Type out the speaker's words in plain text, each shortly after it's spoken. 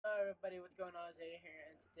everybody, what's going on? Zay here,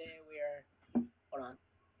 and today we are, hold on,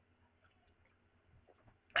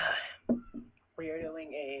 we are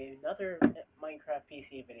doing another Minecraft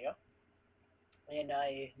PC video, and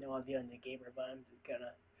I know I'm doing the gamer, but I'm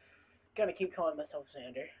gonna keep calling myself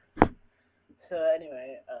Xander. So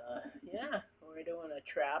anyway, yeah, we're doing a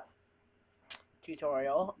trap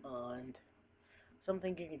tutorial on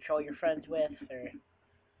something you can troll your friends with, or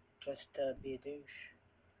just be a douche.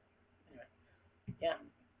 Anyway, yeah.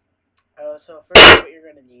 So first, what you're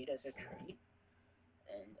gonna need is a tree.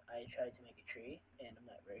 And I tried to make a tree, and I'm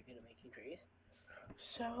not very good at making trees.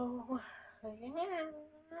 So,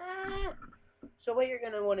 yeah. So what you're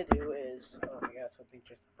going to want to do is, oh my god, something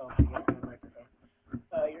just bumped against my microphone.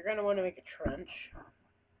 You're going to want to make a trench,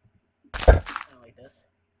 kind of like this.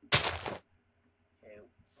 Okay,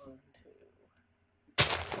 1, 2,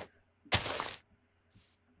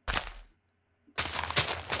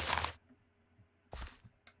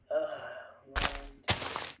 1, 2,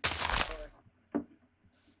 4,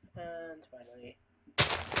 and finally.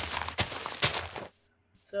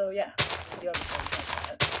 So yeah, you have a trench like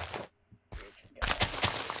that. You just got that.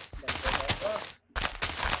 Then go back up.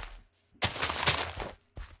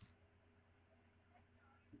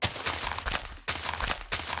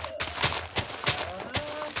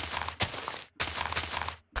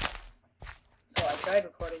 So I tried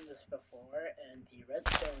recording this before, and the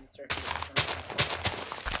redstone circuit is not connected.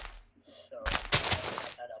 So I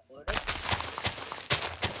got that uploaded.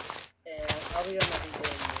 And I'm probably gonna be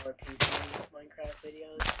doing more PC Minecraft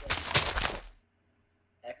videos than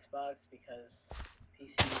Xbox because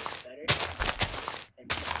PC is better. And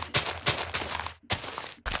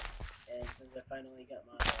since I finally got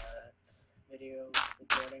my video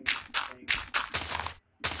recording thing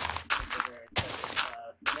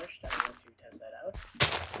finished, I want to test that out.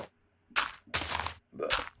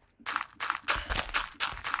 But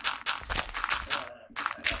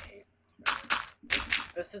I hate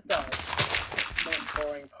this is the most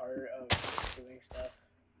boring part of doing stuff.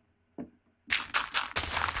 The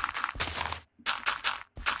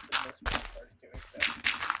most boring part is doing stuff.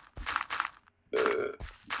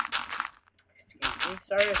 Excuse me.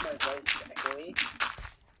 Sorry if my voice is echoey.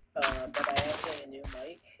 But I am getting a new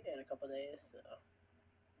mic in a couple days, so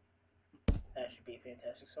that should be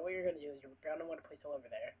fantastic. So what you're going to do is you're going to want to place it over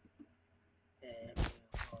there. And you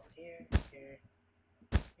go here, here,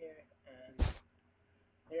 here, and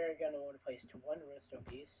you're going to want to place to one redstone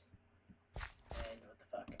piece. And what the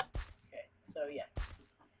fuck? Okay, so yeah.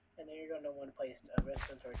 And then you're going to want to place a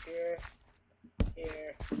redstone torch here,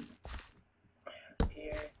 here,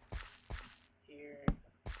 here, here,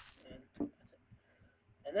 and that's it.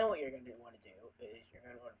 And then what you're going to want to do is you're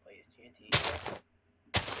going to want to place TNT here,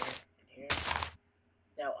 here, and here.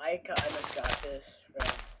 Now, I kind of got this from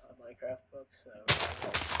a Minecraft book, so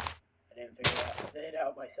I didn't figure it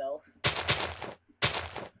out myself.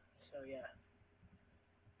 So, yeah.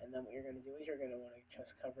 And then what you're going to do is you're going to want to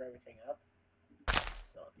just cover everything up.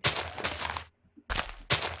 So,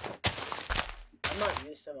 I'm not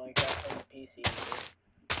used to Minecraft on the PC either.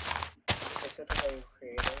 Specifically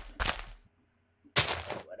creative.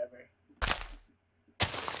 Or whatever.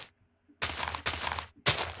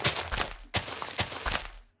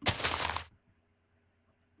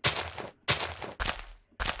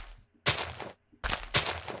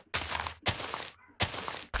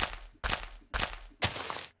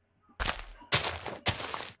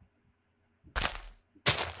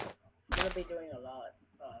 I'm going to be doing a lot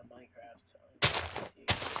Minecraft on PC.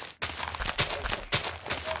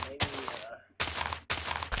 Maybe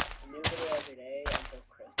a new video every day until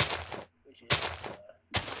Christmas, which is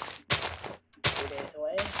 2 days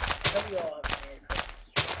away. I hope you all have a Merry Christmas.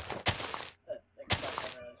 Except for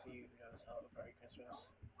those of you who don't celebrate Christmas.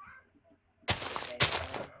 Okay,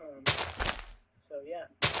 so yeah,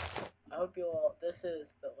 I hope you all, this is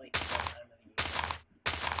the best time of the year.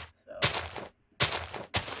 So,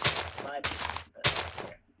 my opinion, best time of the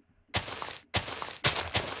year.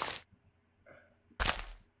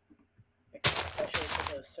 Especially for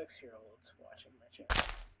those 6-year-olds watching my channel.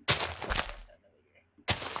 Best time of the year.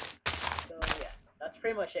 So yeah, that's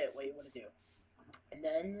pretty much it, what you want to do. And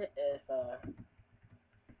then, if,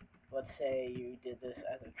 let's say you did this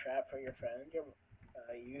as a trap for your friend,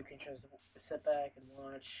 you can just sit back and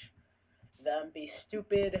watch them be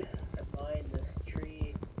stupid and mine this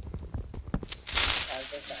tree as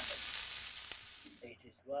this happens. They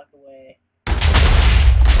just walk away.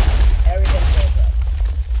 Everything goes up.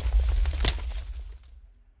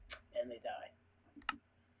 And they die.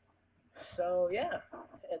 So yeah,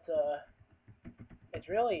 it's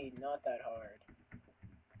really not that hard.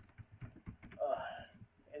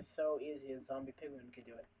 It's so easy, a zombie pigman could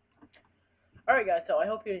do it. Alright guys, so I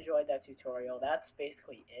hope you enjoyed that tutorial. That's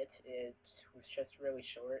basically it. It was just really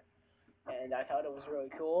short, and I thought it was really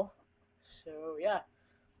cool. So yeah,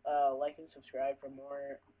 like and subscribe for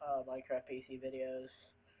more Minecraft PC videos,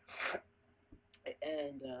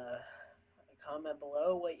 and comment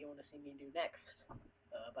below what you want to see me do next.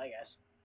 Bye guys.